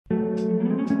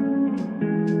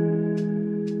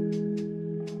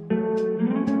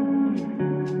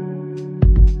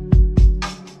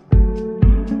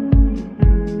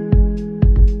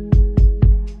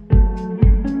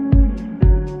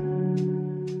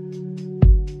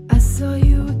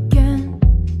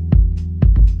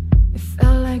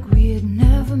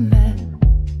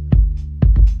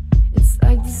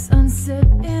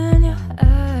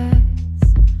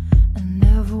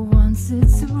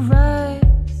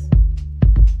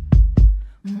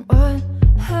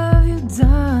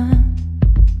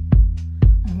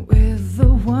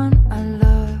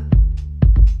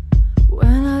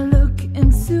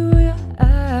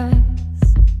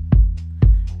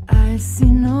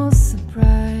no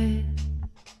surprise.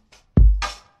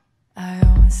 I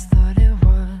always thought it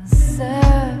was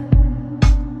sad,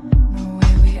 the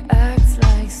way we act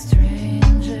like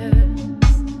strangers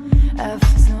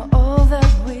after all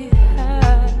that we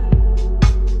had.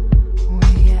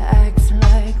 We act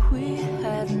like we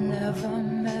had never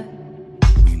met.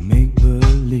 We make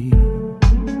believe.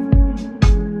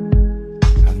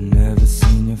 I've never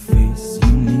seen your face,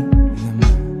 you need them.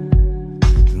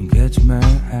 Don't catch my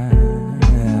eye.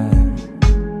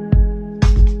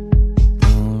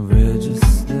 Don't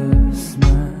register a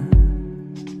smile.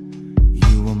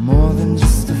 You were more than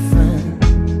just a friend.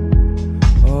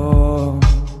 Oh,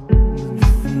 the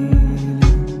feeling,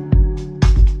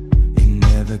 it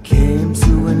never came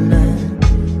to an end.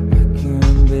 I can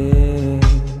barely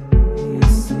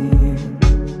see it.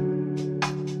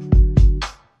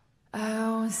 I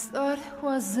always thought it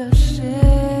was a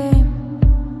shame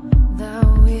that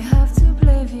we have to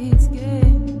play these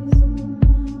games.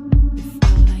 It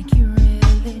felt like you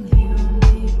really knew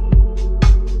me.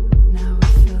 Now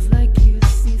it feels like you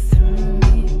see through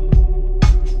me.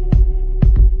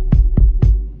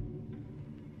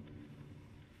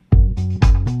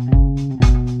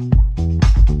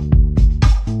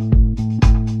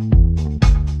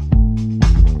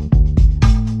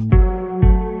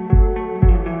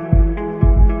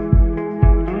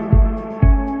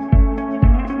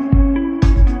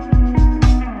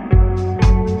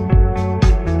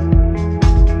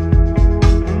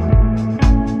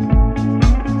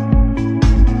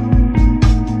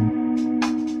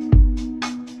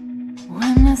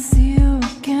 When I see you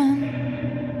again,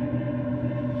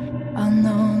 I'll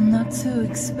know not to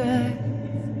expect.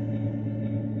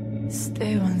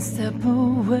 Stay one step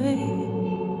away,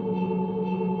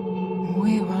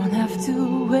 we won't have to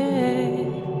wait.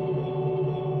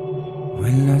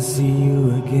 When I see you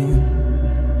again,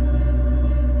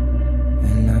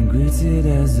 and I'm greeted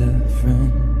as a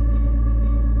friend,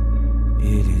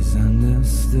 it is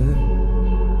understood.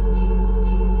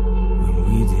 When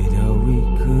we did all we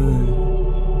could,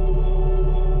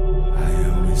 I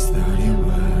always thought it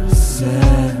was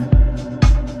sad,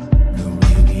 the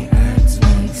way we act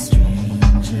like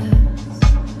strangers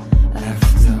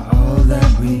after all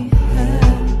that we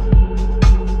had.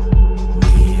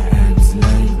 We act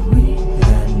like we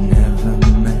had never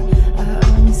met. I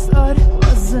always thought it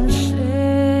was a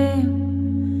shame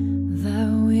that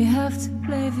we have to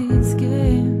play these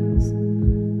games.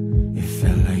 It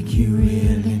felt like you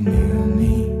really knew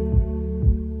me.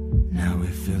 Now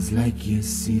it feels like you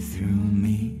see through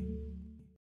me.